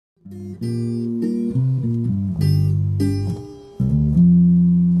Oh,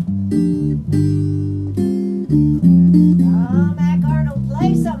 Mac Arnold,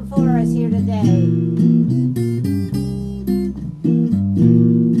 play some for us here today.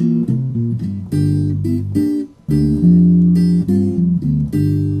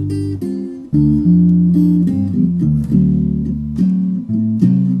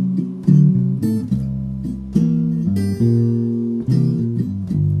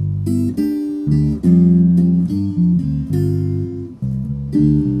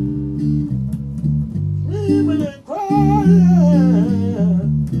 Screaming and crying,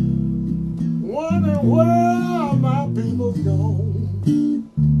 wondering where my people's gone.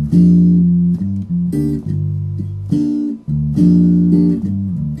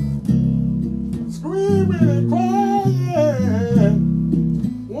 Screaming and crying,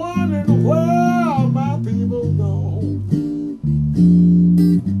 wondering where my people's gone.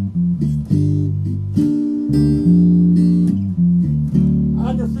 I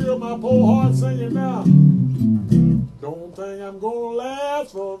can feel my poor heart singing now. Don't think I'm gonna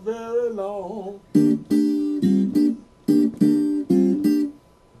last for very long.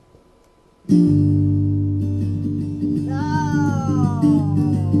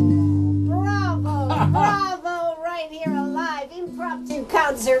 Bravo, right here, a live impromptu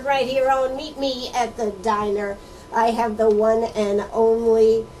concert right here on Meet Me at the Diner. I have the one and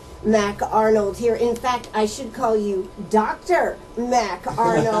only Mac Arnold here. In fact, I should call you Dr. Mac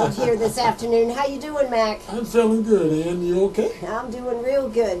Arnold here this afternoon. How you doing, Mac? I'm feeling good, Ann. You okay? I'm doing real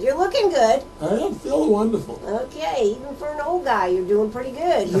good. You're looking good. I am feeling wonderful. Okay, even for an old guy, you're doing pretty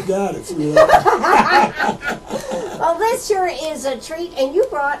good. You got it, sweetheart. Well, this sure is a treat, and you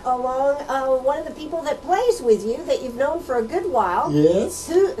brought along one of the people that plays with you that you've known for a good while. Yes.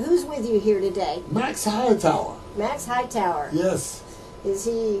 Who's with you here today? Max Hightower. Max Hightower. Yes. He's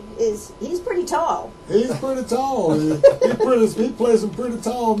pretty tall. He's pretty tall. He plays some pretty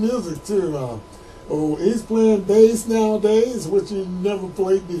tall music too. He's playing bass nowadays, which he never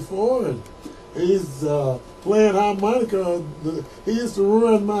played before, and he's playing harmonica. He used to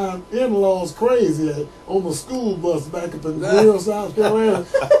run my in-laws crazy on the school bus back up in Greer, South Carolina.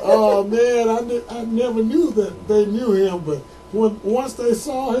 Oh man, I never knew that they knew him, but once they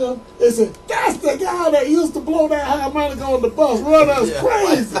saw him, they said, "That's the guy that used to blow that harmonica on the bus, run us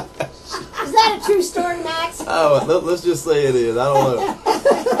crazy." Is that a true story, Max? Oh, let's just say it is. I don't know.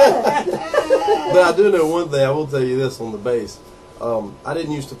 But I do know one thing. I will tell you this on the bass. I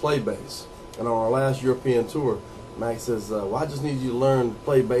didn't used to play bass. And on our last European tour, Max says, well, I just need you to learn to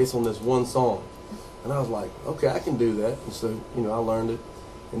play bass on this one song. And I was like, okay, I can do that. And so, I learned it.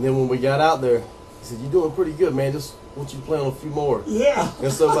 And then when we got out there, he said, you're doing pretty good, man. Just want you to play on a few more. Yeah.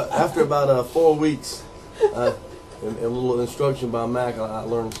 And so after about 4 weeks and a little instruction by Mac, I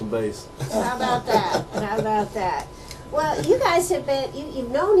learned some bass. How about that? How about that? Well, you guys have been, you've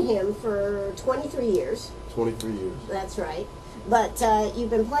known him for 23 years. 23 years. That's right. But you've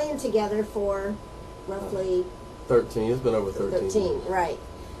been playing together for roughly 13. It's been over 13. 13, right.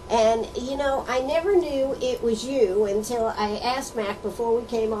 And, I never knew it was you until I asked Mac before we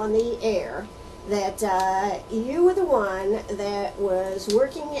came on the air that you were the one that was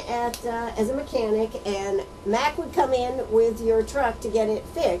working at as a mechanic, and Mac would come in with your truck to get it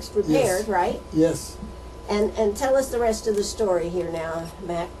fixed, repaired, Yes. right? Yes. And tell us the rest of the story here now,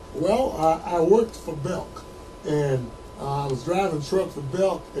 Mac. Well, I worked for Belk, and I was driving a truck for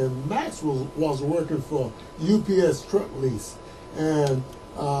Belk, and Max was working for UPS Truck Lease. And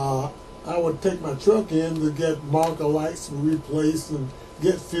I would take my truck in to get marker lights replaced and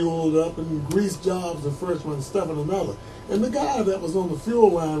get fueled up and grease jobs and first one stuff and another. And the guy that was on the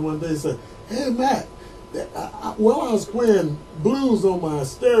fuel line one day said, "Hey, Mac," I was playing blues on my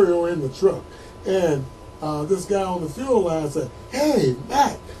stereo in the truck, and this guy on the fuel line said, "Hey,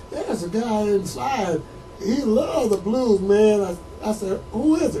 Mac, there's a guy inside. He loves the blues, man." I said,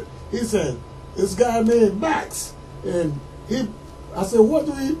 "Who is it?" He said, "This guy named Max." And I said, "What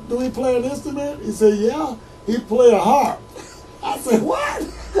do he play an instrument?" He said, "Yeah, he play a harp." I said, "What?"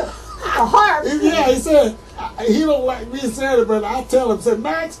 A harp? Yeah, he said, he don't like me saying it, but I tell him, said,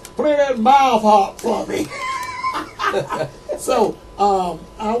 "Max, play that mouth harp for me." So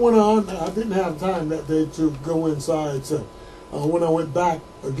I went on. I didn't have time that day to go inside. So when I went back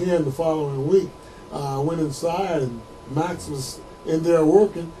again the following week, I went inside, and Max was in there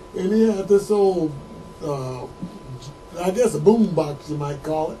working, and he had this old, I guess a boom box you might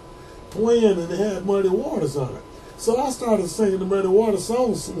call it, playing, and it had Muddy Waters on it. So I started singing the Muddy Waters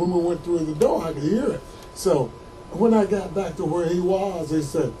songs. When we went through the door, I could hear it. So when I got back to where he was, they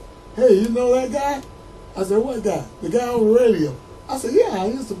said, "Hey, you know that guy?" I said, "What guy?" "The guy on the radio." I said, yeah, I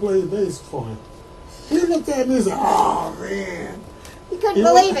used to play bass for him. He looked at me and said, oh, man. He couldn't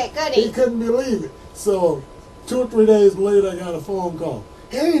believe it, could he? He couldn't believe it. So 2 or 3 days later, I got a phone call.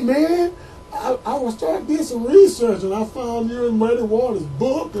 Hey, man, I was starting to do some research, and I found you in Muddy Waters'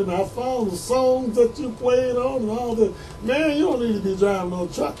 book, and I found the songs that you played on and all that. Man, you don't need to be driving no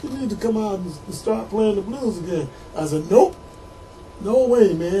truck. You need to come out and start playing the blues again. I said, nope. No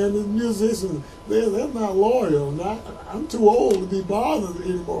way, man. The musicians, they're not loyal. I'm too old to be bothered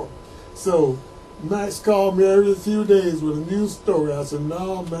anymore. So Max called me every few days with a new story. I said,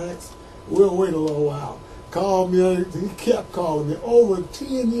 no, Max, we'll wait a little while. Called me, he kept calling me. Over a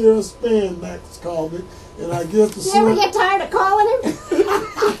 10-year span, Max called me. And I guess the sun... You ever get tired of calling him?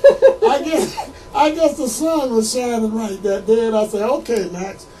 I guess the sun was shining right that day. And I said, okay,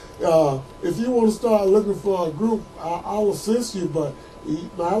 Max, if you want to start looking for a group, I'll assist you, but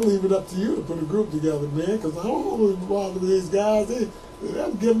I'll leave it up to you to put a group together, man, because I don't want to bother these guys.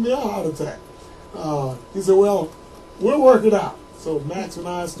 They're giving me a heart attack. He said, well, we'll work it out. So Max and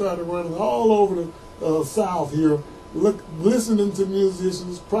I started running all over the South here, listening to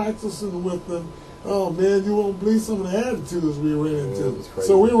musicians, practicing with them. Oh, man, you won't believe some of the attitudes we ran into.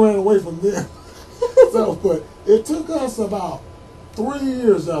 So we ran away from them. But it took us about 3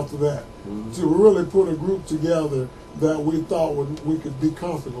 years after that to really put a group together that we thought we could be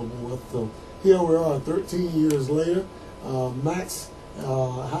comfortable with. So here we are 13 years later. Max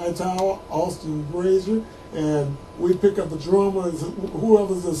Hightower, Austin Brazier, and we pick up a drummer.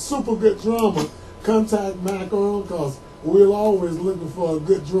 Whoever's a super good drummer, contact Mac Arnold, because we're always looking for a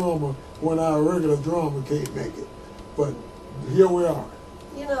good drummer when our regular drummer can't make it. But here we are.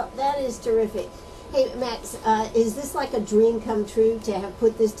 You know, that is terrific. Hey, Max, is this like a dream come true to have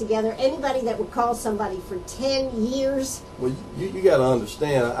put this together? Anybody that would call somebody for 10 years? Well, you got to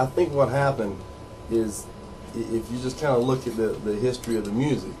understand, I think what happened is, if you just kind of look at the history of the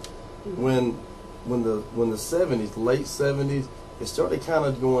music, when the 70s, late 70s, it started kind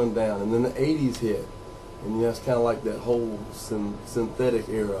of going down, and then the 80s hit, and that's kind of like that whole synthetic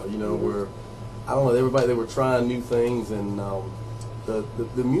era, you know, where, I don't know, they were trying new things, and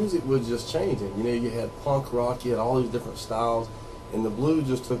the music was just changing. You know, you had punk rock, you had all these different styles, and the blues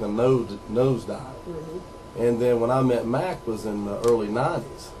just took a nosedive. And then when I met Mac was in the early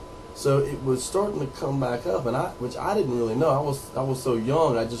 90s. So it was starting to come back up, and which I didn't really know. I was so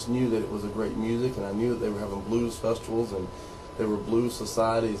young, I just knew that it was a great music, and I knew that they were having blues festivals, and there were blues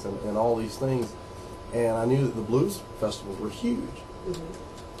societies, and all these things. And I knew that the blues festivals were huge.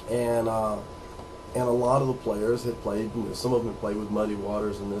 And a lot of the players had played, you know, some of them had played with Muddy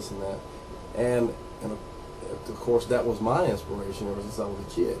Waters and this and that. And of course, that was my inspiration ever since I was a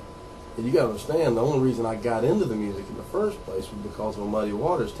kid. And you got to understand, the only reason I got into the music in the first place was because of a Muddy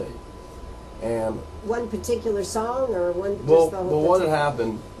Waters tape. And one particular song, or one? Well, what had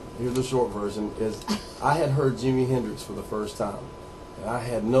happened, here's the short version, is I had heard Jimi Hendrix for the first time. And I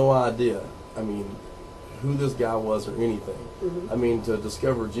had no idea, I mean, who this guy was or anything. I mean, to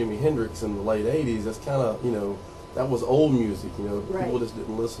discover Jimi Hendrix in the late 80s, that's kind of, you know, that was old music, you know, people just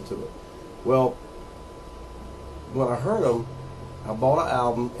didn't listen to it. Well, when I heard him, I bought an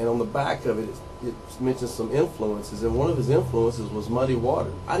album, and on the back of it, it mentions some influences, and one of his influences was Muddy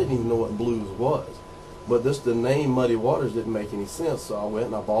Waters. I didn't even know what blues was, but the name Muddy Waters didn't make any sense, so I went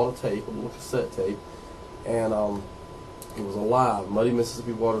and I bought a tape, a little cassette tape, and it was a live, Muddy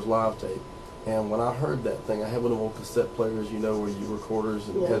Mississippi Waters live tape. And when I heard that thing, I had one of those cassette players, you know, where you recorders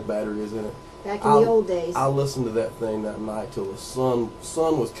and had batteries in it. Back in the old days. I listened to that thing that night till the sun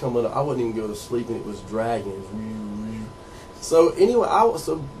was coming up. I wouldn't even go to sleep, and it was dragging. It was so anyway,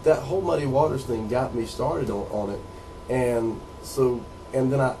 so that whole Muddy Waters thing got me started on it, and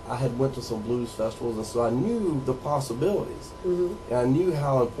then I had went to some blues festivals, and so I knew the possibilities, and I knew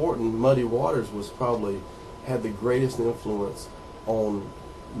how important Muddy Waters was. Probably had the greatest influence on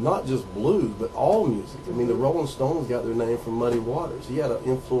not just blues, but all music. I mean, the Rolling Stones got their name from Muddy Waters. He had an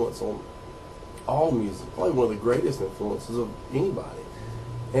influence on all music, probably one of the greatest influences of anybody.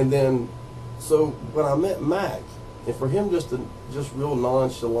 And then, so when I met Mac, and for him just real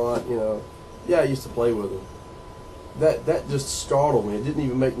nonchalant, you know, yeah, I used to play with him. That just startled me. It didn't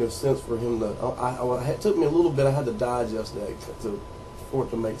even make no sense for him to. It took me a little bit. I had to digest that for it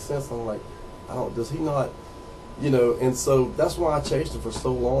to make sense. I'm like, does he not? You know, and so that's why I chased it for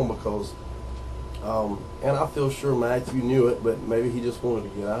so long, because, and I feel sure Matthew knew it, but maybe he just wanted to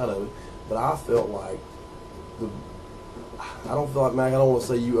get out of it. But I felt like I don't feel like, Mac, I don't want to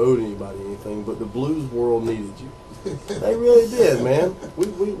say you owed anybody anything, but the blues world needed you. They really did, man.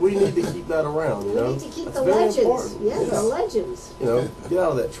 We need to keep that around, you know. We need to keep That's the very legends. important. Yes, the legends. You know, get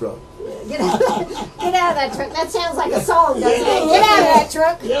out of that truck. Get out of that truck. That sounds like a song, doesn't it? Get out of that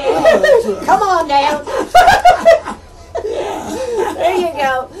truck. Get out of that truck. Come on down. There you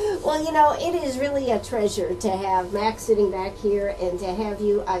go. Well, you know, it is really a treasure to have Max sitting back here and to have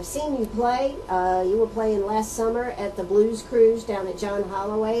you. I've seen you play. You were playing last summer at the Blues Cruise down at John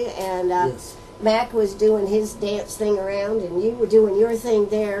Holloway, and Yes. Mac was doing his dance thing around, and you were doing your thing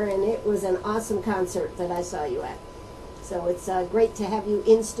there, and it was an awesome concert that I saw you at. So it's great to have you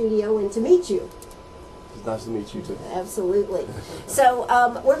in studio and to meet you. It's nice to meet you, too. Absolutely. So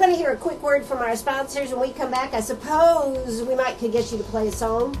we're going to hear a quick word from our sponsors. When we come back, I suppose we might could get you to play a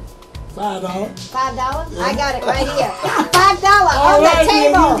song. $5. $5? I got it right here. $5 on the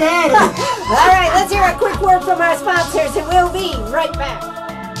table. You got it. All right, let's hear a quick word from our sponsors, and we'll be right back.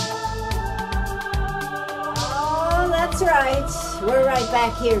 Oh, that's right. We're right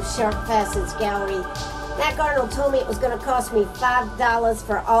back here, Sharp Facets Gallery. Mac Arnold told me it was going to cost me $5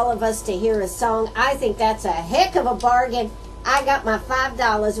 for all of us to hear a song. I think that's a heck of a bargain. I got my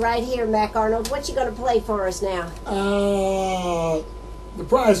 $5 right here, Mac Arnold. What you going to play for us now? The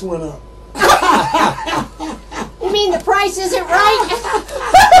price went up. You mean the price isn't right?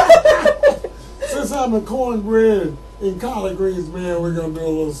 Since I'm a cornbread and collard greens man, we're going to do a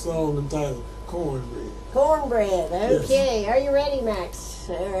little song entitled Cornbread. Cornbread. Okay. Are you ready, Max?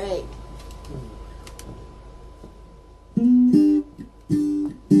 All right.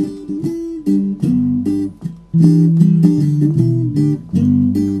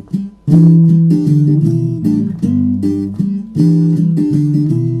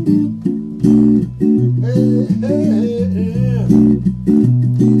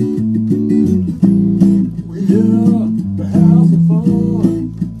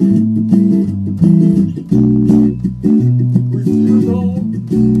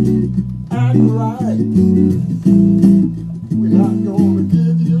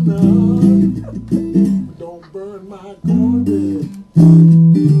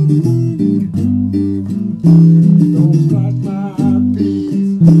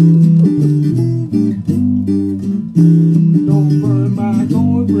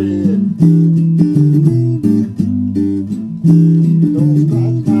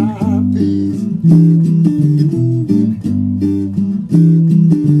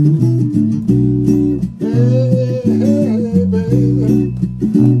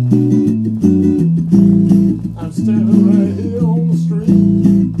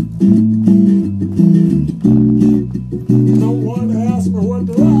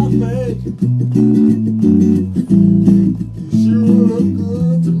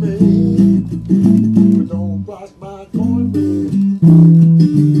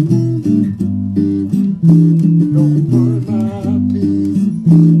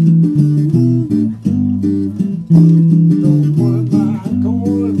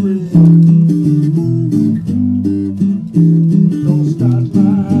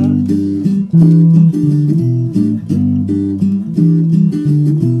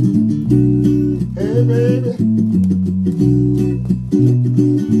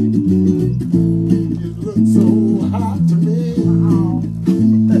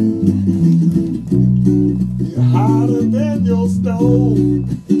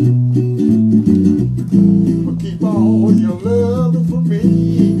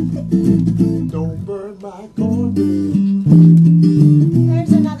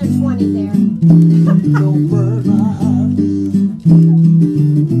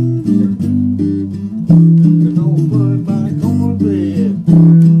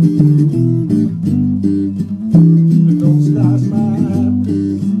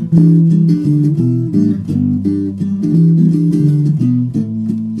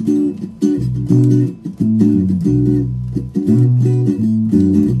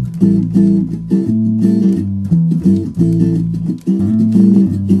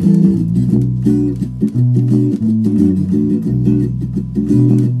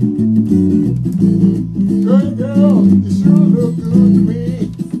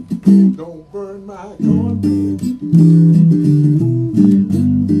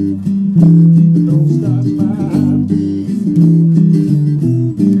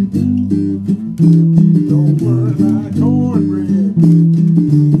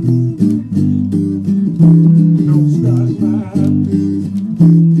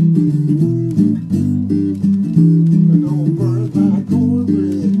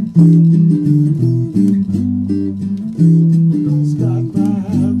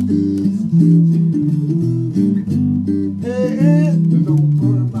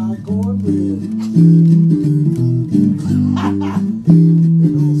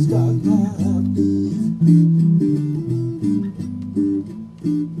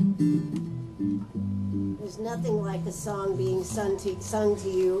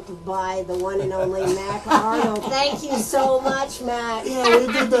 by the one and only Mac Arnold. Thank you so much, Mac. Yeah,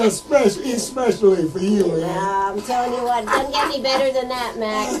 we did that especially for you, man. I'm telling you what, doesn't get any better than that,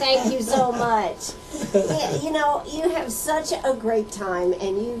 Mac. Thank you so much. Yeah, you know, you have such a great time,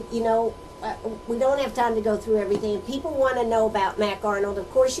 and you know, we don't have time to go through everything. If people want to know about Mac Arnold, of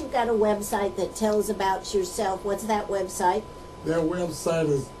course, you've got a website that tells about yourself. What's that website? That website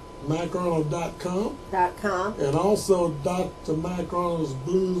is macarnold.com. .com. And also Dr. Mac Arnold's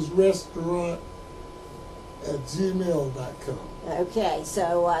Blues Restaurant at gmail.com. Okay,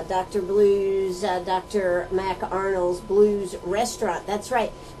 so Dr. Mac Arnold's Blues Restaurant. That's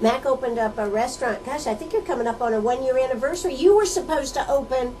right. Mac opened up a restaurant. Gosh, I think you're coming up on a 1-year anniversary. You were supposed to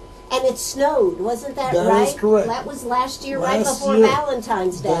open, and it snowed. Wasn't that right? That is correct. That was last year, right Last before year.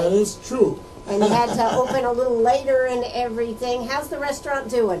 Valentine's Day. That is true. And you had to open a little later and everything. How's the restaurant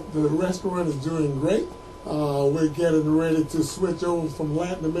doing? The restaurant is doing great. We're getting ready to switch over from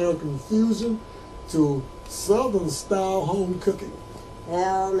Latin American fusion to Southern style home cooking.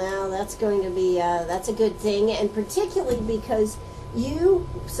 Well, now that's going to be that's a good thing, and particularly because you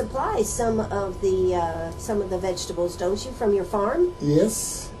supply some of the vegetables, don't you, from your farm?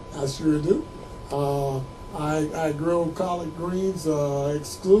 Yes, I sure do. I grow collard greens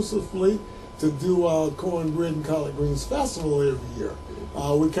exclusively to do our cornbread and collard greens festival every year.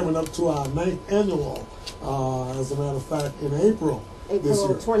 We're coming up to our 9th annual, as a matter of fact, in April this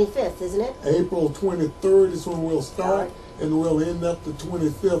April year. 25th, isn't it? April 23rd is when we'll start, All right. and we'll end up the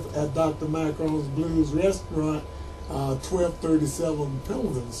 25th at Dr. Mac Arnold's Blues Restaurant, 1237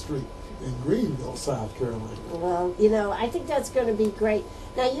 Pendleton Street in Greenville, South Carolina. Well, you know, I think that's going to be great.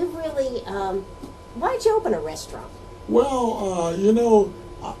 Now, you've really, why'd you open a restaurant? Well, you know,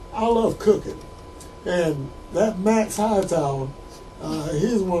 I love cooking, and that Max Hightower,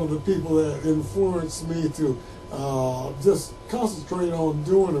 he's one of the people that influenced me to just concentrate on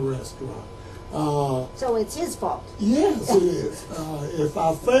doing a restaurant. So it's his fault. Yes, it is. If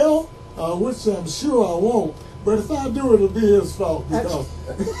I fail, which I'm sure I won't, but if I do, it'll be his fault because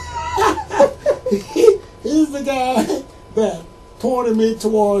he's the guy that pointed me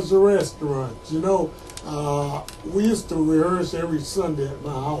towards the restaurant. You know, we used to rehearse every Sunday at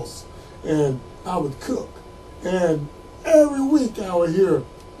my house, and I would cook. And every week I would hear,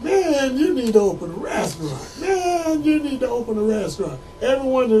 man, you need to open a restaurant. Man, you need to open a restaurant.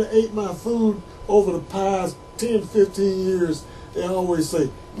 Everyone that ate my food over the past 10, 15 years, they always say,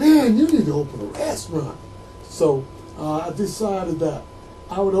 man, you need to open a restaurant. So I decided that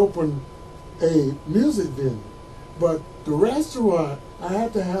I would open a music venue. But the restaurant, I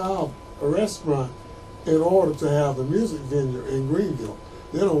had to have a restaurant in order to have a music venue in Greenville.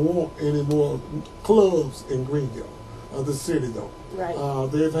 They don't want any more clubs in Greenville, the city though. Right.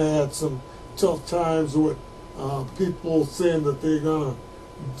 They've had some tough times with people saying that they're gonna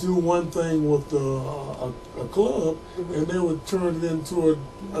do one thing with a club, and they would turn it into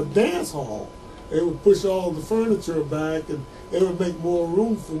a dance hall. They would push all the furniture back, and they would make more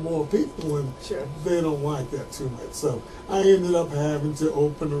room for more people, and Sure. they don't like that too much. So I ended up having to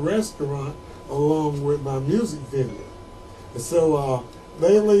open a restaurant along with my music venue. And so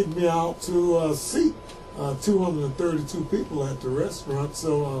they laid me out to seat 232 people at the restaurant.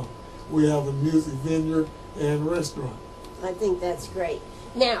 So we have a music venue and restaurant. I think that's great.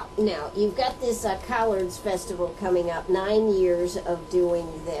 Now, you've got this Collards Festival coming up, 9 years of doing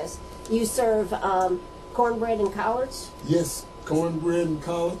this. You serve cornbread and collards? Yes, cornbread and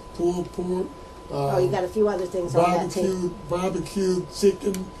collard, pulled pork. You got a few other things on that too. Barbecued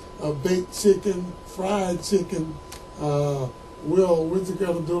chicken, baked chicken, fried chicken. We're just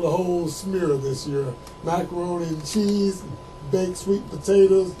gonna do the whole smear this year. Macaroni and cheese, baked sweet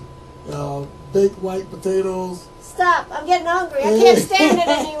potatoes, baked white potatoes. Stop! I'm getting hungry. I can't stand it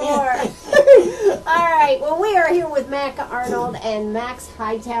anymore. All right. Well, we are here with Mac Arnold and Max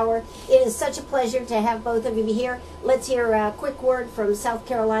Hightower. It is such a pleasure to have both of you here. Let's hear a quick word from South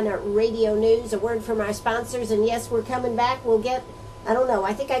Carolina Radio News, a word from our sponsors, and yes, we're coming back. We'll get, I don't know,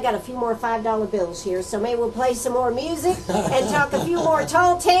 I think I got a few more $5 bills here, so maybe we'll play some more music and talk a few more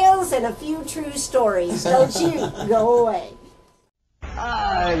tall tales and a few true stories. Don't you go away.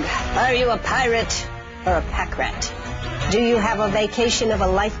 Are you a pirate or a pack rat? Do you have a vacation of a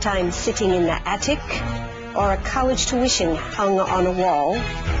lifetime sitting in the attic? Or a college tuition hung on a wall?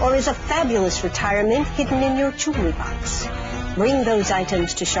 Or is a fabulous retirement hidden in your jewelry box? Bring those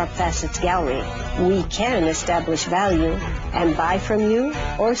items to Sharp Facets Gallery. We can establish value and buy from you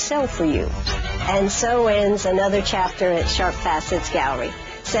or sell for you. And so ends another chapter at Sharp Facets Gallery,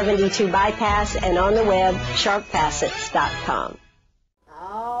 72 Bypass, and on the web, sharpfacets.com.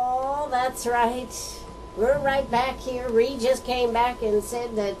 Oh, that's right. We're right back here. Ree just came back and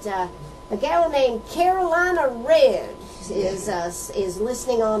said that a gal named Carolina Red is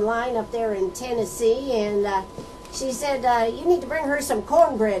listening online up there in Tennessee, and she said you need to bring her some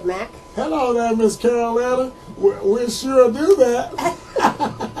cornbread, Mac. Hello there, Miss Carolina. We sure do that.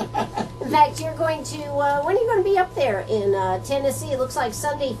 In fact, you're going to, when are you going to be up there in Tennessee? It looks like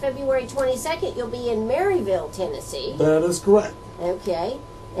Sunday, February 22nd, you'll be in Maryville, Tennessee. That is correct. Okay.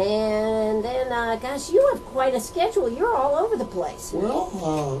 And then, gosh, you have quite a schedule. You're all over the place.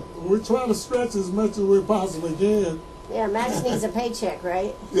 Well, we're trying to stretch as much as we possibly can. Yeah, Max needs a paycheck,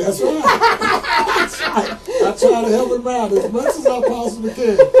 right? That's right. That's right. I try to help him out as much as I possibly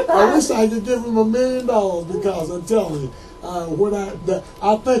can. I wish I could give him $1 million because I'm telling you, when I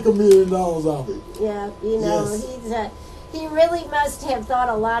think $1 million off it. Yeah, you know, Yes. he really must have thought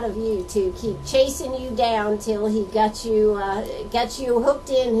a lot of you to keep chasing you down till he got you hooked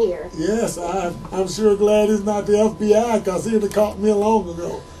in here. Yes, I'm sure glad he's not the FBI because he'd have caught me long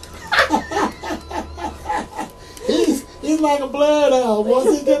ago. He's like a bloodhound.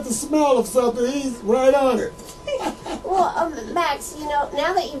 Once he gets the smell of something, he's right on it. Well, Max, you know,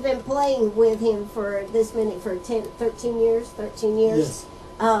 now that you've been playing with him for 13 years, Yes.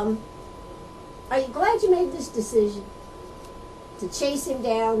 Are you glad you made this decision to chase him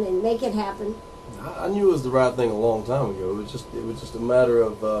down and make it happen? I knew it was the right thing a long time ago. It was just a matter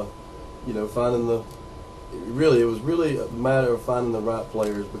of finding the. It was really a matter of finding the right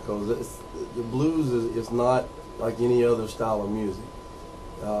players because the blues is not like any other style of music.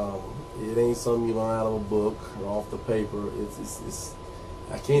 It ain't something you learn out of a book or off the paper. It's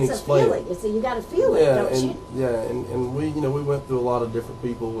I can't explain it. It's a feeling. You got to feel it, don't you? Yeah, and we we went through a lot of different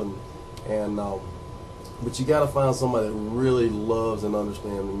people and but you got to find somebody that really loves and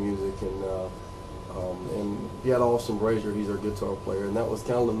understands the music and you got Austin Brazier. He's our guitar player, and that was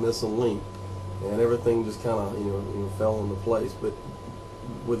kind of the missing link, and everything just kind of fell into place. But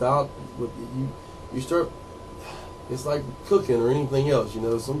you start. It's like cooking or anything else, you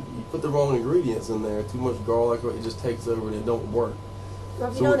put the wrong ingredients in there, too much garlic, it just takes over and it don't work.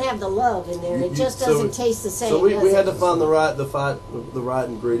 Well, if you don't have the love in there, it just doesn't taste the same. So we had to find the right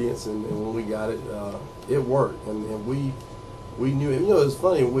ingredients, and when we got it, it worked, and we knew it. It was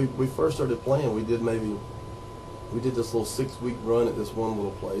funny. We first started playing. We did this little 6-week run at this one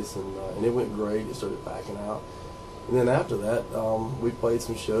little place, and it went great. It started backing out, and then after that, we played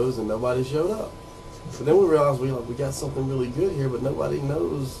some shows, and nobody showed up. So then we realized we got something really good here, but nobody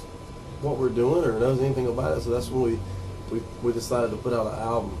knows what we're doing or knows anything about it. So that's when we decided to put out an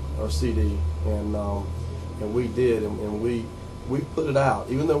album or CD, and we did, and we put it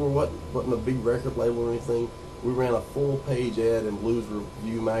out. Even though we wasn't a big record label or anything, we ran a full-page ad in Blues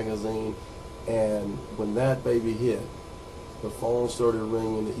Review magazine, and when that baby hit, the phone started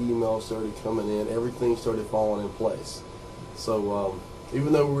ringing, the emails started coming in, everything started falling in place. So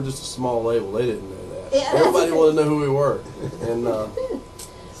even though we were just a small label, they didn't know that. Yeah, everybody wanted to know who we were, and.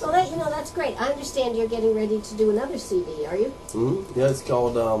 Well, that's great. I understand you're getting ready to do another CD, are you? Mm-hmm. Yeah, it's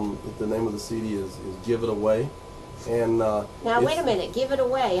called. The name of the CD is "Give It Away," and now wait a minute. Give it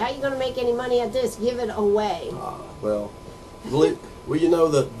away. How are you going to make any money at this? Give it away. Well, the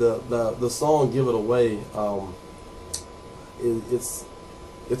song "Give It Away."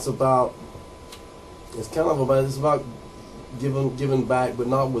 It's about giving back, but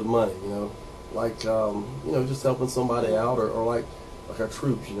not with money. Like just helping somebody out, or like our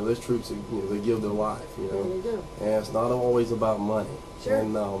troops. There's troops that they give their life. There you go. And it's not always about money. Sure.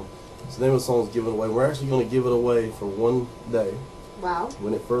 And so the name of the song is "Give It Away." We're actually going to give it away for one day. Wow.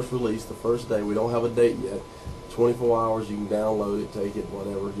 When it first released, the first day, we don't have a date yet. 24 hours, you can download it, take it,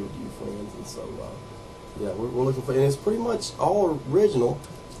 whatever, give it to your friends. And so, we're looking for, and it's pretty much all original.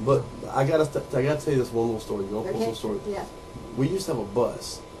 But I gotta tell you this one little story. One little story. Yeah. We used to have a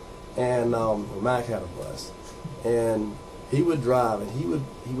bus, and Mac had a bus, and he would drive, and he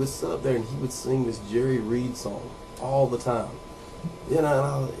would sit up there and he would sing this Jerry Reed song all the time.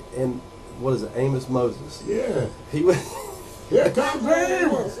 And what is it, Amos Moses? Yeah. He would. Here comes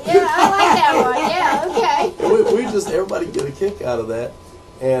Amos. Yeah, I like that one. Yeah, okay. we just everybody get a kick out of that,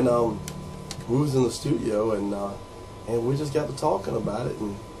 and we was in the studio and we just got to talking about it,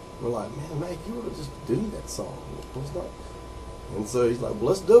 and we're like, man, Mac, you ought to just do that song. What's not? And so he's like, well,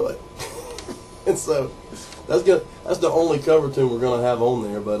 let's do it. And so that's the only cover tune we're gonna have on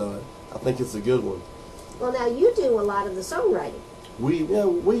there, but I think it's a good one. Well, now you do a lot of the songwriting. We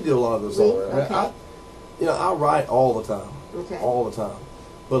do a lot of the songwriting. Okay. I write all the time. Okay. All the time.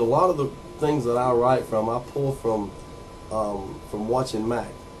 But a lot of the things that I write from, I pull from watching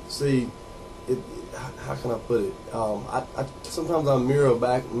Mac. See, how can I put it? Sometimes I mirror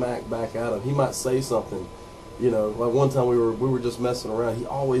Mac back at him. He might say something, you know, like one time we were just messing around. He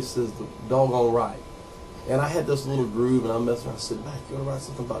always says the doggone right. And I had this little groove, and I'm messing around. I said, Mac, you want to write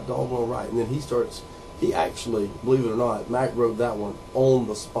something about doggone right? And then he actually, believe it or not, Mac wrote that one on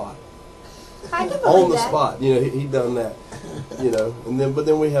the spot. I can believe On the that. spot, you know, he done that, you know. But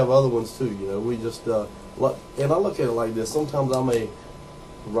then we have other ones too, you know. We just, and I look at it like this. Sometimes I may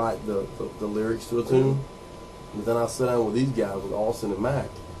write the lyrics to a tune, but then I sit down with these guys, with Austin and Mac,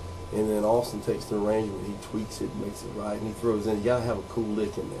 and then Austin takes the arrangement, he tweaks it, makes it right, and he throws in. You gotta have a cool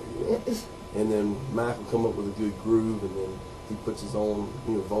lick in there, you know. And then Mac will come up with a good groove, and then he puts his own,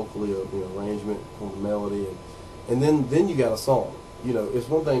 you know, vocally, you know, arrangement on the melody, and then you got a song. You know, it's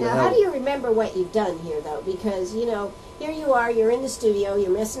one thing to Now, have. how do you remember what you've done here, though? Because, you know, here you are, you're in the studio,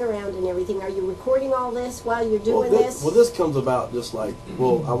 you're messing around and everything. Are you recording all this while you're doing this? Well, this comes about just like,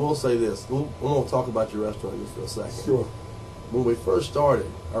 well, I will say this. I'm going to talk about your restaurant just for a second. Sure. When we first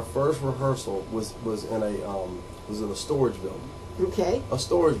started, our first rehearsal was in a storage building. Okay. A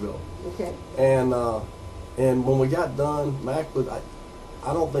storage building. Okay. And when we got done, Mac was,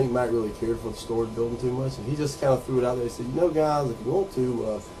 I don't think Mac really cared for the storage building too much, and he just kind of threw it out there. He said, you know, guys, if you want to,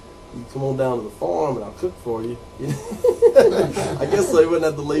 you come on down to the farm and I'll cook for you. I guess they wouldn't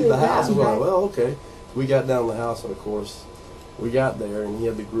have to leave the house. And we're like, well, okay. We got down to the house, and of course, we got there, and he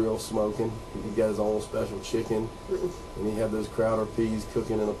had the grill smoking. He got his own special chicken, and he had those Crowder peas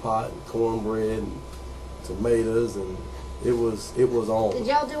cooking in a pot, and cornbread, and tomatoes, and it was on. Did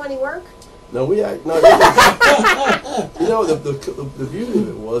y'all do any work? No, you know, the beauty of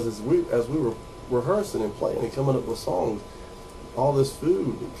it was as we were rehearsing and playing and coming up with songs, all this food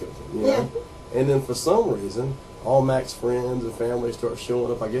would be cooking, you know? And then for some reason, all Mac's friends and family start showing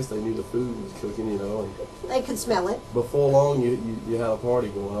up. I guess they knew the food was cooking, you know. And They could smell it. before long, you had a party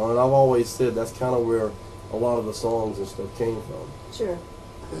going on. And I've always said that's kind of where a lot of the songs and stuff came from. Sure.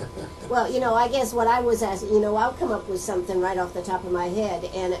 Well, you know, I guess what I was asking, you know, I'll come up with something right off the top of my head,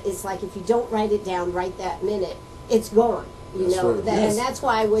 and it's like if you don't write it down right that minute, it's gone. You That's know, right. and that's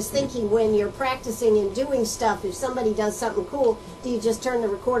why I was thinking when you're practicing and doing stuff, if somebody does something cool, do you just turn the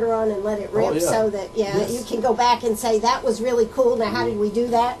recorder on and let it rip so that you can go back and say that was really cool. Now, how did we do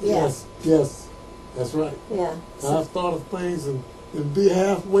that? Yes, that's right. Yeah. I've thought of things and be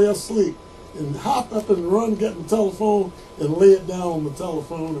halfway asleep and hop up and run, get the telephone, and lay it down on the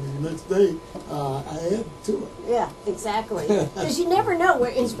telephone, and the next day I add to it. Yeah, exactly. Because you never know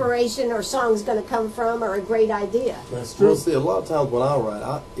where inspiration or song's going to come from or a great idea. That's true. Well, see, a lot of times when I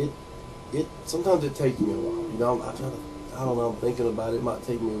write, sometimes it takes me a while. You know, I don't know, I'm thinking about it. It might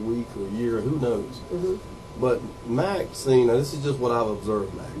take me a week or a year, who knows. Mm-hmm. But Mac, see, now this is just what I've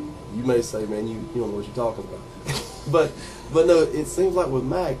observed, Mac. You may say, man, you don't know what you're talking about. but no, it seems like with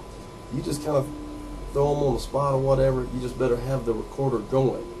Mac, you just kind of throw him on the spot or whatever. You just better have the recorder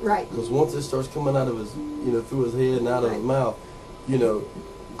going. Right. Because once it starts coming out of his, you know, through his head and out of his mouth, you know,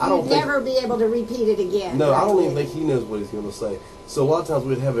 I don't You'd never be able to repeat it again. No, right? I don't even think he knows what he's going to say. So a lot of times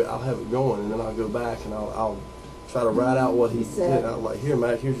I'll have it going, and then I'll go back and I'll try to write out what he said. I'm like, here,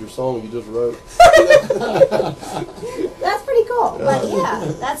 Mac, here's your song you just wrote. That's pretty cool. But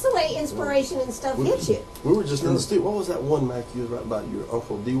yeah, that's the way inspiration and stuff hits you. We were just in the studio. What was that one, Mac, you was writing about your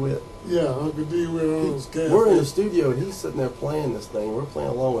Uncle DeWitt? Yeah, Uncle D, we're on his cafe. We're in the studio, and he's sitting there playing this thing. We're playing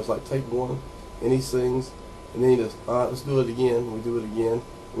along. It's like take one, and he sings, and then he just, all right, let's do it again. We do it again.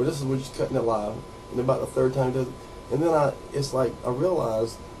 We're just cutting it live. And about the third time he does it. And then I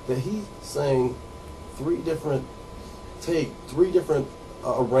realized that he sang three different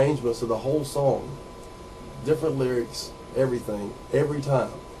arrangements of the whole song, different lyrics, everything, every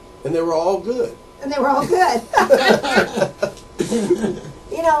time, and they were all good. And they were all good.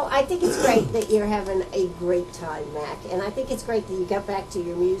 You know, I think it's great that you're having a great time, Mac, and I think it's great that you got back to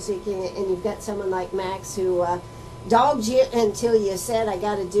your music, and you've got someone like Max who dogged you until you said, I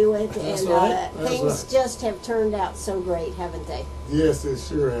got to do it, That's and right. things just have turned out so great, haven't they? Yes, it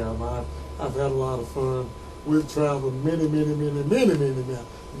sure have. I've had a lot of fun. We've traveled many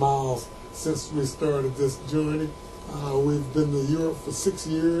miles since we started this journey. We've been to Europe for 6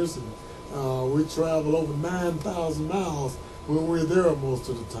 years, and we travel over 9,000 miles when we're there most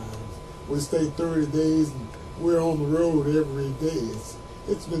of the time. We stay 30 days, and we're on the road every day.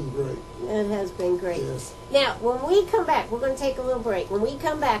 It's been great. It has been great. Yes. Now, when we come back, we're going to take a little break. When we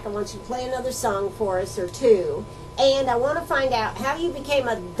come back, I want you to play another song for us or two, and I want to find out how you became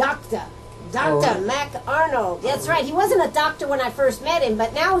a doctor. Dr. Mac Arnold. That's right. He wasn't a doctor when I first met him,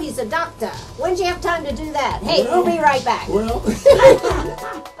 but now he's a doctor. When do you have time to do that? Hey, we'll be right back. Well.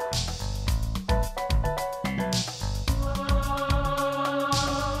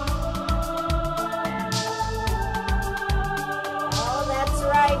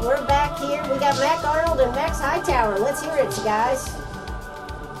 Let's hear it, guys.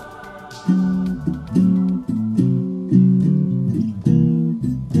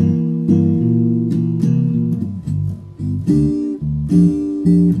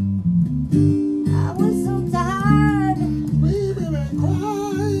 I was so tired, Weeping and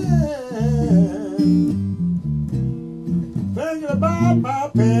crying, thinking about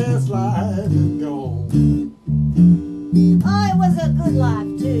my past life is gone. oh, it was a good life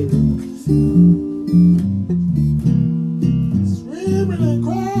too. Screaming and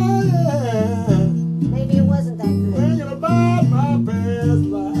crying, Maybe it wasn't that good. thinking about my past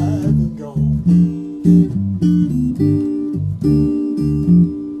life is gone.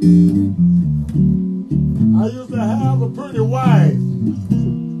 I used to have a pretty wife.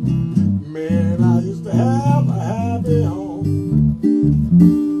 Man, I used to have a happy home.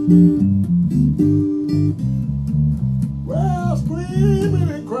 Well, screaming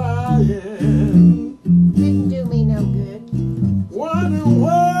and crying, Didn't do me no good. wondering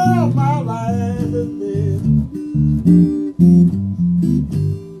where my life has been.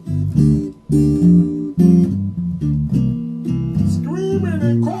 Screaming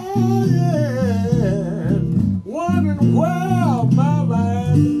and crying, wondering where my life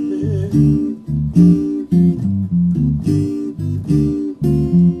has been.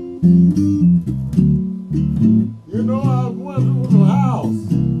 You know, I went to the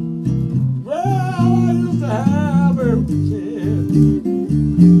house. Well, I used to have a kid.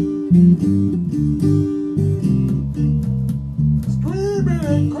 Screaming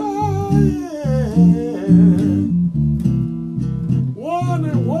and crying,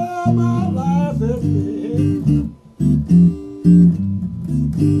 wondering where my life has been.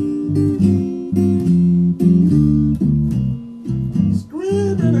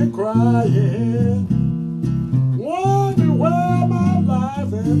 Screaming and crying, wondering where my life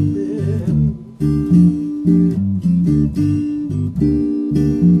has been.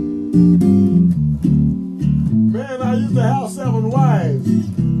 Man, I used to have 7 wives.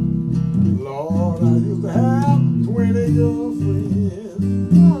 Lord, I used to have 20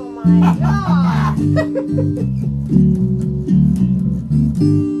 girlfriends. Oh my God.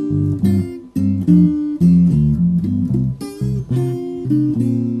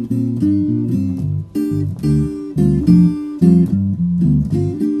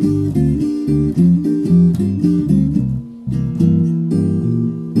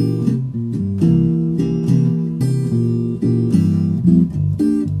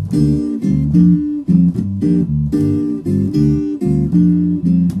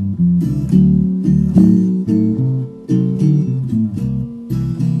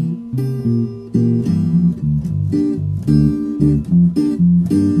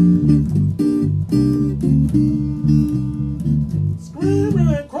 Screaming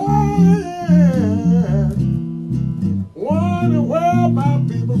and crying, wondering where my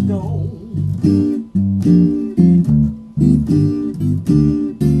people's gone.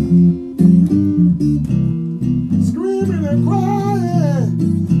 Screaming and crying,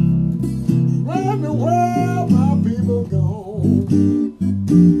 wondering where my people's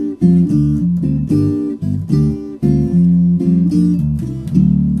gone.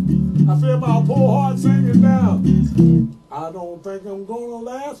 I feel my poor heart sinking down. I don't think I'm gonna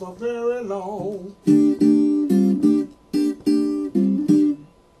last for very long.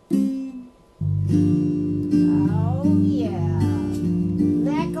 Oh yeah.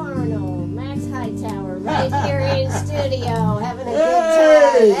 Mac Arnold, Max Hightower, right here in studio, having a good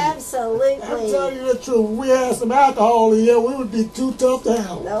Hey! time. Absolutely. I'm telling you the truth. We had some alcohol in here, we would be too tough to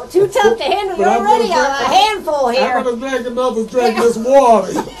handle. No, too tough to handle. But You're I'm already gonna a drink- handful here. I'm gonna drink another drink of this water.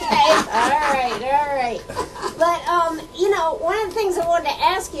 Okay, all right. But you know, one of the things I wanted to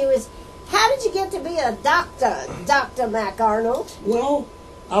ask you is, how did you get to be a doctor, Dr. Mac Arnold? Well,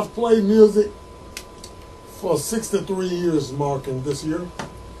 I've played music for 63 years marking this year.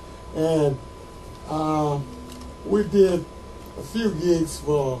 And we did a few gigs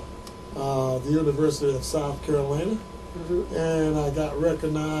for the University of South Carolina. And I got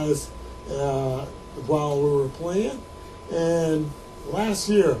recognized while we were playing. And last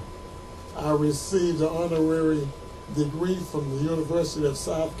year, I received an honorary degree from the University of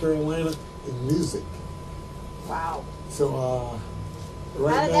South Carolina in music. Wow. So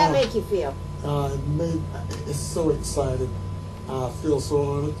right How did now, that make you feel? it's so excited. I feel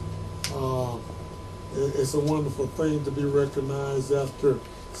so honored. It's a wonderful thing to be recognized after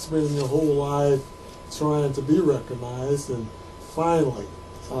spending your whole life trying to be recognized, and finally,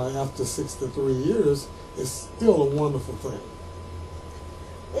 after 63 years, it's still a wonderful thing.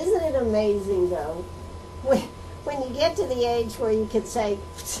 Isn't it amazing, though, when you get to the age where you can say,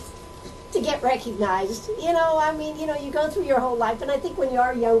 to to get recognized. You know, I mean, you know, you go through your whole life, and I think when you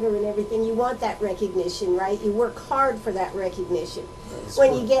are younger and everything, you want that recognition, right? You work hard for that recognition. That's When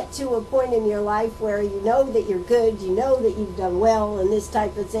correct. you get to a point in your life where you know that you're good, you know that you've done well, and this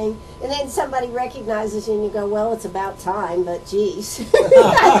type of thing, and then somebody recognizes you, and you go, well, it's about time, but geez.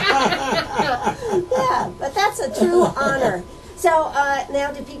 Yeah, but that's a true honor. So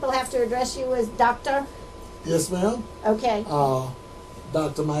now do people have to address you as doctor? Yes, ma'am. Okay.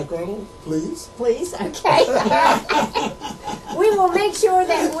 Dr. Mike Arnold, please. Please, okay. We will make sure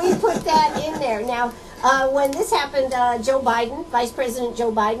that we put that in there. Now, when this happened, Joe Biden, Vice President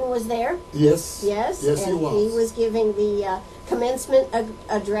Joe Biden was there. Yes. Yes. Yes, and he was. he was giving the commencement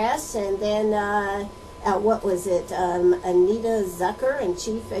address, and then what was it? Anita Zucker, and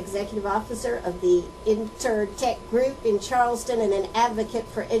Chief Executive Officer of the Intertech Group in Charleston, and an advocate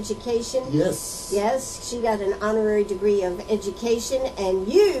for education. Yes. Yes, she got an honorary degree of education,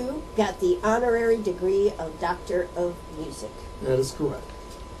 and you got the honorary degree of Doctor of Music. That is correct.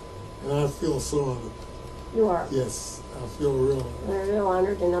 And I feel so honored. You are Yes, I feel real honored. real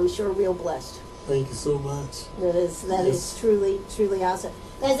honored, and I'm sure real blessed. Thank you so much. That is Yes. truly awesome.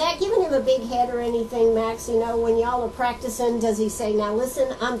 Has that given him a big head or anything, Max? You know, when y'all are practicing, does he say, "Now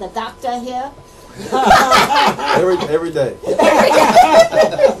listen, I'm the doctor here"? Every day.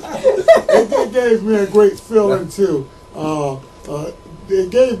 It gave me a great feeling too. It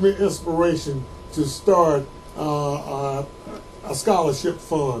gave me inspiration to start a scholarship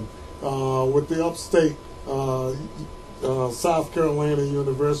fund with the Upstate South Carolina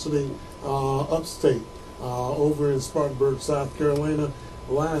University, Upstate, over in Spartanburg, South Carolina.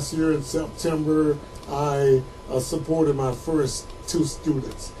 Last year in September, I supported my first 2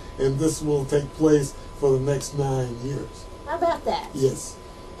 students, and this will take place for the next 9 years. How about that? Yes.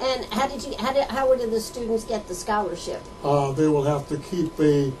 And how did the students get the scholarship? They will have to keep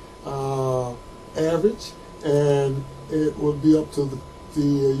a average, and it will be up to the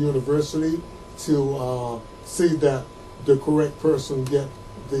university to see that the correct person get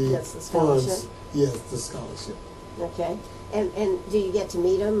the Gets the scholarship? funds. Yes, the scholarship. Okay. And do you get to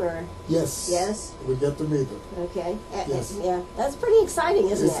meet them, or? Yes. Yes? We get to meet them. Okay. Yes. Yeah. That's pretty exciting,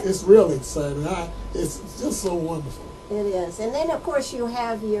 isn't it? It's really exciting. It's just so wonderful. It is. And then, of course, you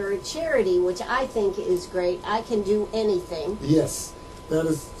have your charity, which I think is great. I Can Do Anything. Yes, that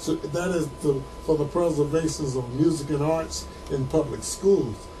is for the preservation of music and arts in public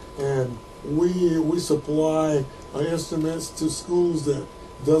schools, and we supply instruments to schools that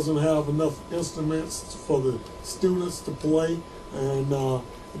doesn't have enough instruments for the students to play, and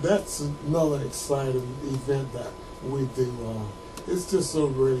that's another exciting event that we do. It's just so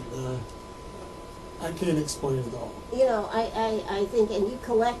great. I can't explain it all. You know, I think, and you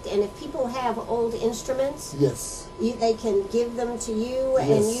collect, and if people have old instruments, Yes. they can give them to you,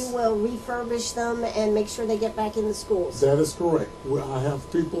 and Yes. you will refurbish them and make sure they get back in the schools. That is correct. I have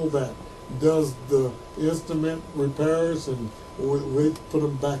people that does the instrument repairs, and we put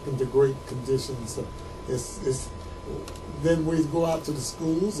them back into great condition. So then we go out to the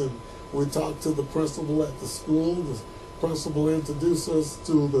schools and we talk to the principal at the school. The principal introduces us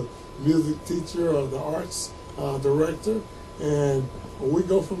to the music teacher or the arts director, and we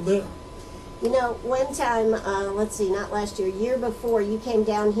go from there. You know, one time, let's see, not last year before, you came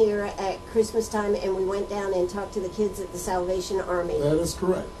down here at Christmas time, and we went down and talked to the kids at the Salvation Army. That is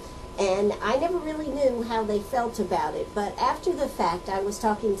correct. And I never really knew how they felt about it. But after the fact, I was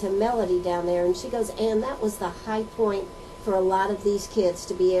talking to Melody down there, and she goes, "Ann, that was the high point for a lot of these kids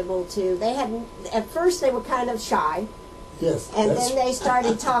to be able to." At first they were kind of shy, Yes. and that's- then they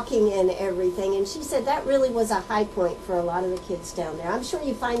started talking and everything. And she said that really was a high point for a lot of the kids down there. I'm sure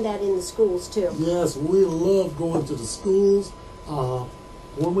you find that in the schools too. Yes, we love going to the schools.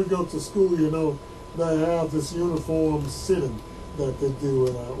 When we go to school, you know, they have this uniform sitting that they do.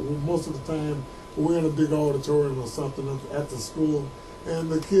 And most of the time, we're in a big auditorium or something at the school, and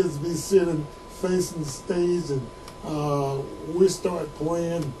the kids be sitting facing the stage, and we start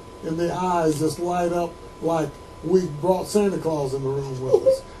playing, and their eyes just light up like we brought Santa Claus in the room with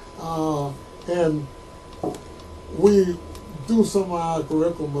us. And we do some of our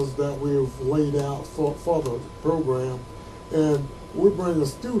curriculums that we've laid out for the program, and we bring a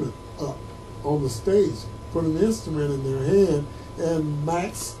student up on the stage, put an instrument in their hand, and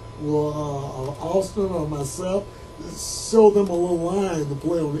Max will, Austin or myself, show them a little line to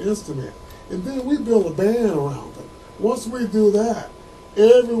play on the instrument. And then we build a band around them. Once we do that,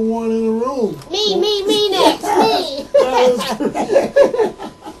 everyone in the room. Me next, me.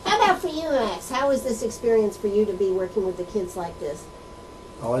 How about for you, Max? How is this experience for you to be working with the kids like this?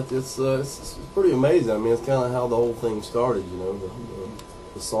 Oh, it's pretty amazing. I mean, it's kind of how the whole thing started, you know.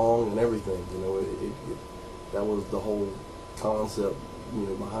 the song and everything. You know, that was the whole concept, you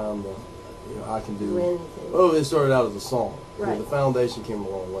know, behind the, you know, I can do anything. Oh, it started out as a song. Right. You know, the foundation came a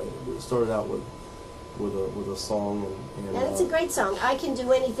long way. It started out with a song, and And it's a great song. I can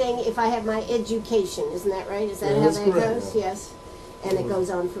do anything if I have my education. Isn't that right? Is that Yeah, how that's that correct. goes? Yes. And it goes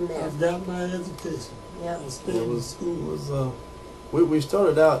on from there. I've got my education. Yeah. I stayed it in was school. we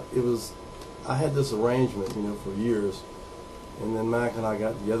started out. It was I had this arrangement, you know, for years, and then Mac and I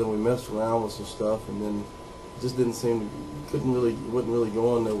got together and we messed around with some stuff, and then it just didn't seem wasn't really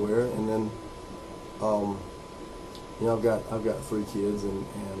going nowhere, and then you know, I've got 3 kids, and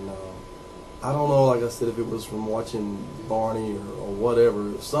I don't know, like I said, if it was from watching Barney or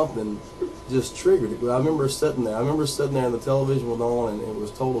whatever, something just triggered it. But I remember sitting there and the television was on, and it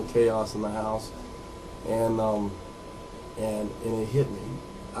was total chaos in the house, and it hit me.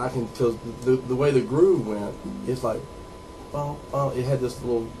 I can, because the way the groove went, it's like, it had this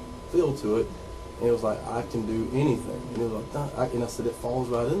little feel to it, and it was like, I can do anything. And it was like, and I said, it falls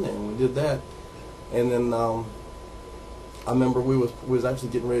right in there, and we did that. And then I remember we was actually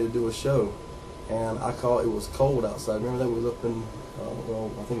getting ready to do a show, and it was cold outside. Remember that we was up in,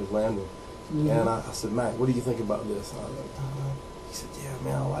 I think it was Landon. Mm-hmm. And I said, Mac, what do you think about this? And I was like, he said, yeah,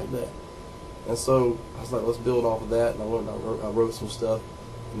 man, I like that. And so I was like, let's build off of that. And I wrote some stuff,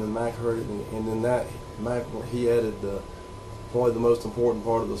 and then Mac heard it, and then Mac, he added probably the most important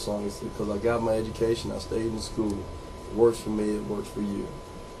part of the song. He said, because I got my education, I stayed in school. It works for me, it works for you.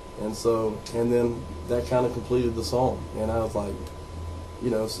 And so, and then that kind of completed the song. And I was like, you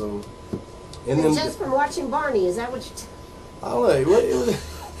know, so. And then just from watching Barney, is that what you're I don't know. It was,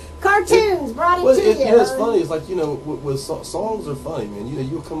 Cartoons brought it well, to you. it's funny. It's like, you know, songs are funny, man. You know,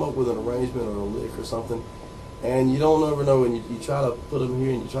 you'll come up with an arrangement or a lick or something, and you don't ever know, and you try to put them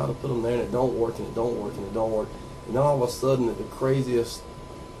here and you try to put them there, and it don't work, and it don't work, and it don't work. And then all of a sudden, at the craziest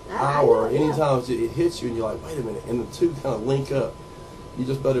hour, anytime it hits you, and you're like, wait a minute, and the two kind of link up. You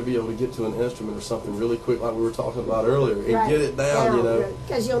just better be able to get to an instrument or something really quick, like we were talking about earlier, and get it down, you know.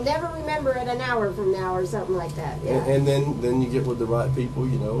 Because you'll never remember it an hour from now or something like that. Yeah. And then you get with the right people,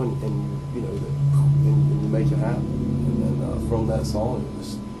 you know, and you know, and you make it happen. And then from that song, it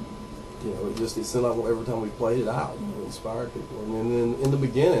just, you know, it seemed like every time we played it out, you know, it inspired people. And then in the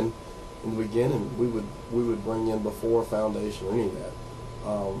beginning, we would bring in, before Foundation or any of that,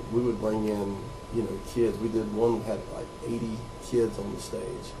 we would bring in, you know, kids. We did one that had like 80 kids on the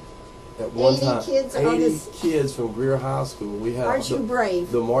stage at one time. 80 kids from Greer High School. We had Aren't you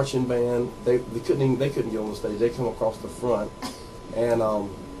brave? The marching band. They couldn't get on the stage. They come across the front, and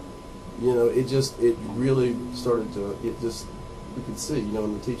you know, it really started to. It just, you could see, you know,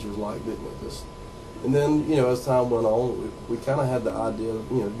 and the teachers liked it, and it just. And then, you know, as time went on, we kind of had the idea, you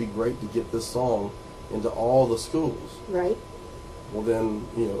know, it'd be great to get this song into all the schools. Right. Well, then,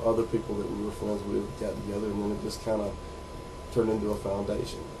 you know, other people that we were friends with got together, and then it just kind of turned into a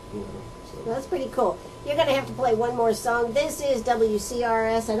foundation, you know. So. Well, that's pretty cool. You're going to have to play one more song. This is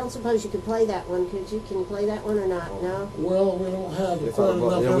WCRS. I don't suppose you could play that one, could you? Can you play that one or not? No? Well, we don't have quite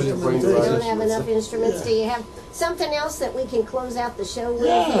enough instrumentation. We don't have enough instruments. Yeah. Do you have something else that we can close out the show with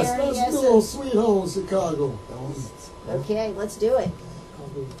yes, here? Let's do a Sweet Home Chicago. Okay, let's do it.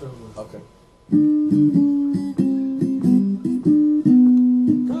 Okay.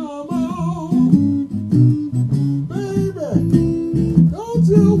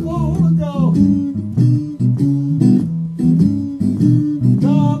 You wanna go?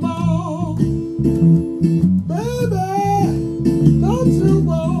 Come on, baby. Don't you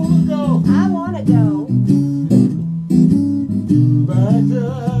wanna go? I wanna go back to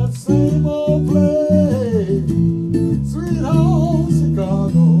that same old place, Sweet Home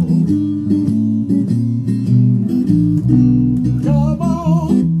Chicago. Come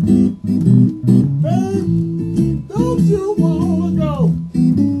on, baby. Don't you wanna go?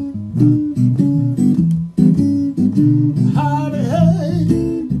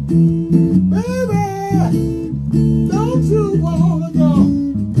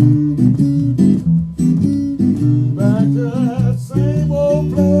 Back to that same old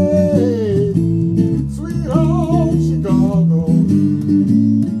place.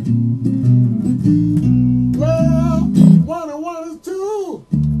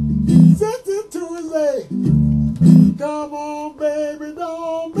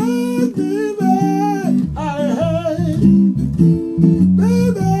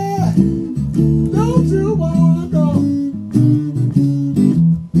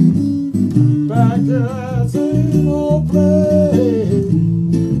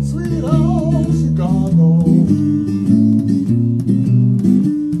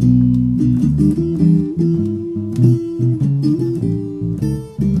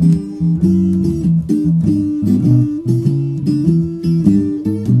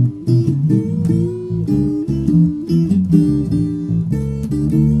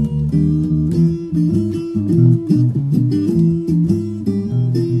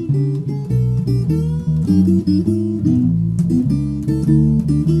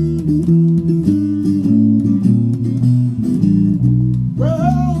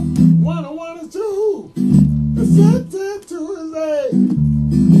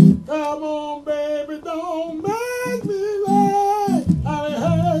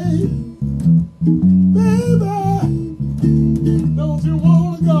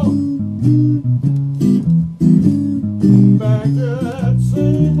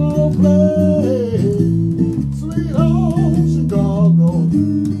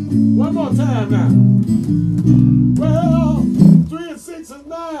 What time now? Well, 3 and 6 is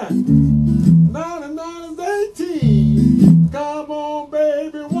 9. 9 and 9 is 18. Come on,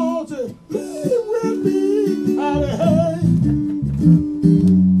 baby, won't you live with me? Howdy, hey.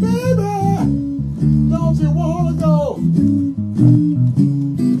 Baby, don't you wanna go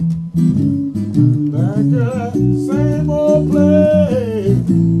back to that same old place?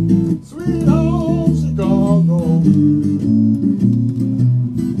 Sweet home Chicago.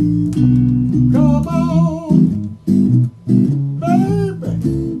 Come on, baby,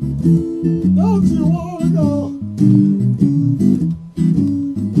 don't you wanna go?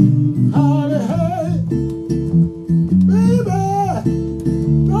 Howdy, hey, baby,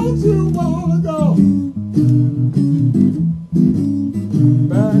 don't you wanna go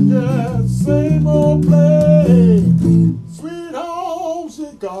back to that same old place? Sweet home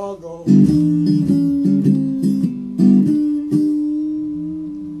Chicago.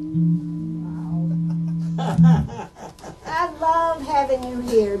 I love having you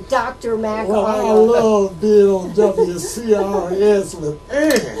here, Dr. Mac Well, I Arnold. love being on WCRS with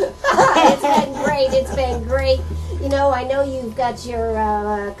Ann. It's been great. It's been great. You know, I know you've got your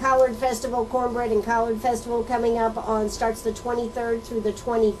Collard Festival, Cornbread and Collard Festival coming up starts the 23rd through the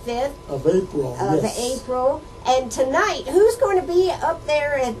 25th Of April, of yes. April. And tonight, who's going to be up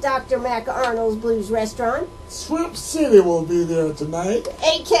there at Dr. Mac Arnold's Blues Restaurant? Shrimp City will be there tonight.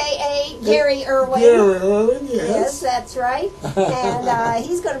 A.K.A. Gary Irwin. Gary Irwin, Yes, yes. that's right. And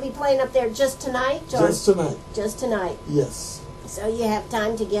he's going to be playing up there just tonight, John? Just tonight, Just tonight. yes. So you have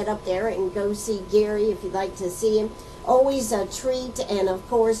time to get up there and go see Gary if you'd like to see him. Always a treat. And of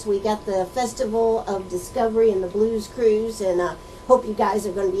course, we got the Festival of Discovery and the Blues Cruise. And hope you guys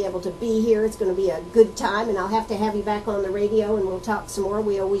are going to be able to be here. It's going to be a good time. And I'll have to have you back on the radio and we'll talk some more.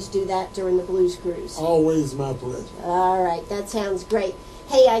 We always do that during the Blues Cruise. Always my pleasure. All right, that sounds great.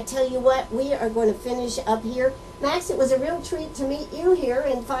 Hey, I tell you what, we are going to finish up here. Max, it was a real treat to meet you here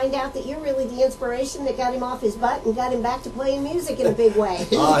and find out that you're really the inspiration that got him off his butt and got him back to playing music in a big way.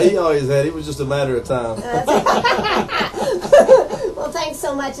 He always had. It was just a matter of time. Well, thanks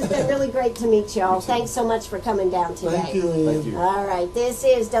so much. It's been really great to meet y'all. Thanks so much for coming down today. Thank you, Ann. Thank you. All right, this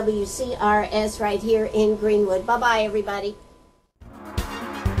is WCRS right here in Greenwood. Bye-bye, everybody.